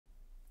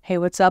Hey,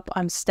 what's up?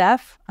 I'm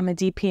Steph. I'm a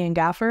DP and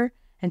gaffer,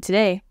 and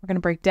today we're going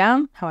to break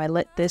down how I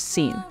lit this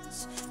scene.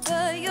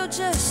 You're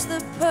just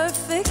the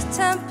perfect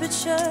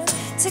temperature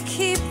to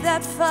keep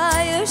that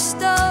fire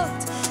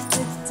stoked.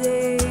 The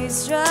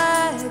days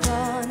drag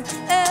on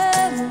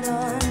and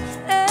on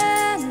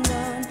and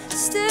on.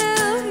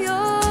 Still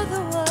you're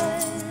the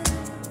one.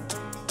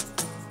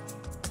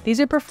 These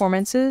are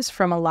performances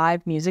from a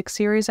live music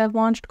series I've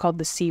launched called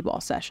the Seawall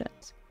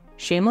Sessions.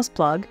 Shameless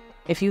plug.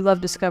 If you love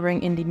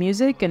discovering indie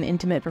music and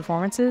intimate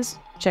performances,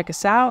 check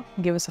us out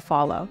and give us a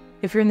follow.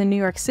 If you're in the New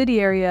York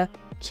City area,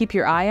 keep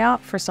your eye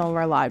out for some of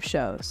our live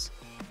shows.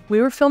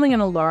 We were filming in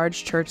a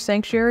large church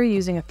sanctuary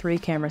using a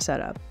 3-camera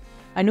setup.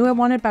 I knew I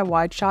wanted my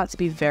wide shots to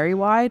be very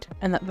wide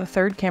and that the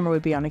third camera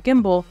would be on a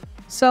gimbal,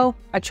 so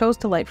I chose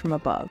to light from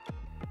above.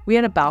 We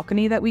had a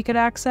balcony that we could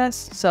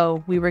access,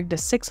 so we rigged a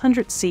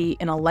 600C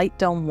and a light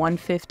dome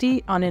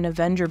 150 on an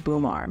Avenger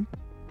boom arm.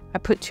 I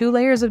put 2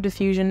 layers of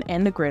diffusion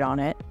and a grid on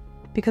it,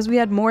 because we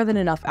had more than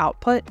enough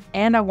output,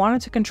 and I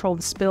wanted to control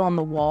the spill on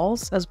the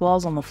walls as well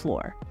as on the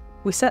floor.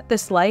 We set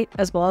this light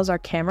as well as our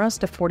cameras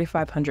to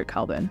 4500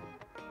 Kelvin.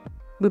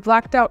 We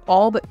blacked out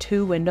all but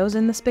 2 windows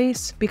in the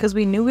space because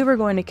we knew we were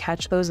going to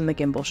catch those in the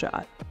gimbal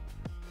shot.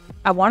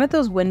 I wanted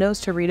those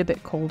windows to read a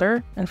bit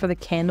colder and for the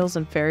candles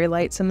and fairy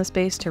lights in the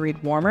space to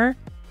read warmer,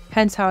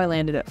 hence how I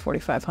landed at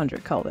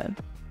 4500 Kelvin.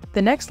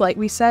 The next light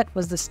we set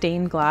was the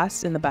stained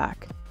glass in the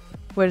back.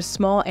 We had a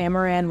small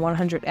Amaran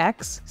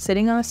 100X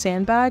sitting on a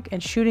sandbag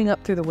and shooting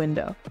up through the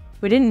window.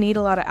 We didn't need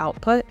a lot of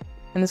output,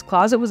 and this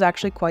closet was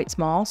actually quite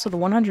small, so the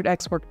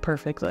 100X worked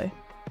perfectly.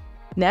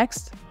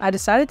 Next, I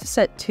decided to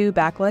set 2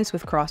 backlights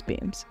with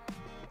crossbeams.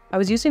 I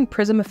was using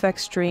Prism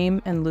Effects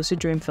Stream and Lucid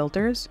Dream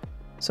filters,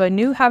 so I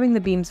knew having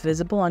the beams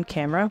visible on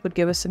camera would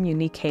give us some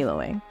unique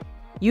haloing.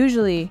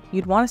 Usually,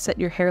 you'd want to set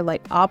your hair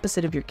light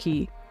opposite of your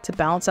key to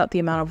balance out the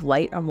amount of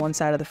light on one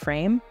side of the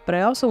frame, but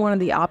I also wanted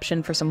the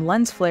option for some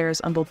lens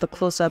flares on both the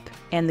close-up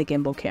and the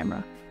gimbal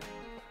camera.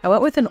 I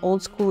went with an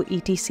old school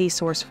ETC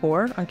Source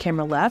 4 on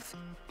camera left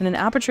and an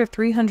Aperture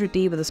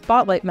 300D with a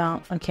spotlight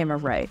mount on camera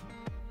right.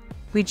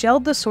 We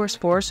gelled the Source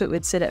 4 so it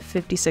would sit at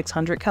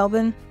 5600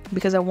 Kelvin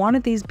because I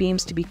wanted these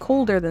beams to be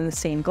colder than the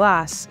stained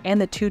glass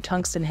and the 2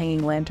 tungsten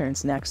hanging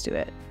lanterns next to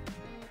it.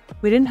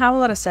 We didn't have a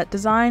lot of set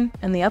design,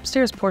 and the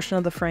upstairs portion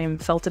of the frame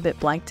felt a bit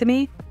blank to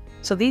me,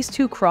 so these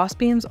 2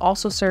 crossbeams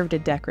also served a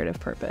decorative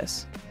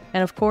purpose.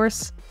 And of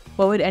course,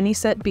 what would any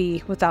set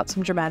be without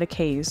some dramatic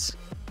haze?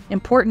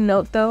 Important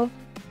note though,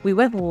 we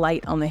went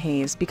light on the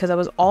haze because I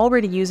was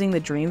already using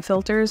the Dream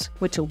filters,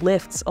 which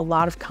lifts a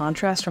lot of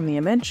contrast from the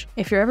image.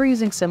 If you're ever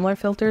using similar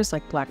filters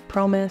like Black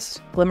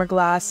Promise, Glimmer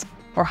Glass,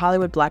 or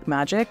Hollywood Black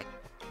Magic,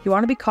 you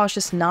want to be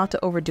cautious not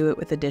to overdo it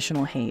with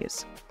additional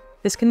haze.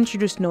 This can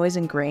introduce noise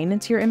and grain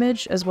into your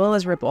image, as well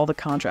as rip all the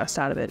contrast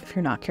out of it if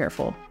you're not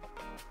careful.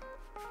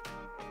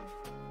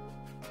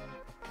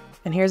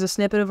 And here's a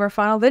snippet of our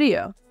final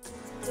video.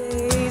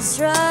 Days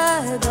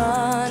drag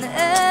on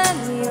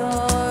and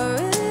you're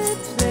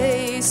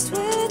replaced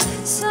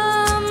with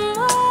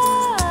someone.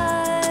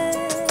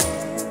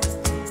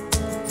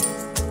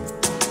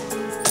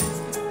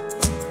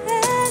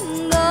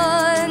 And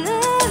on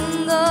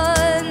and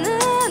on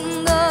and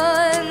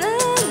on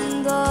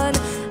and on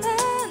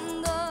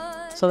and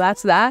on. So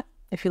that's that.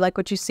 If you like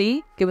what you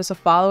see, give us a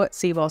follow at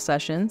Seawall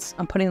Sessions.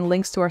 I'm putting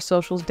links to our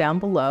socials down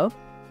below.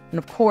 And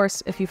of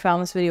course, if you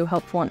found this video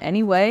helpful in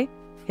any way,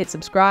 hit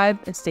subscribe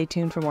and stay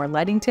tuned for more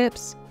lighting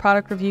tips,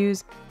 product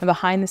reviews, and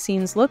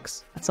behind-the-scenes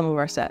looks at some of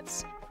our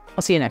sets.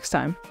 I'll see you next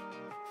time.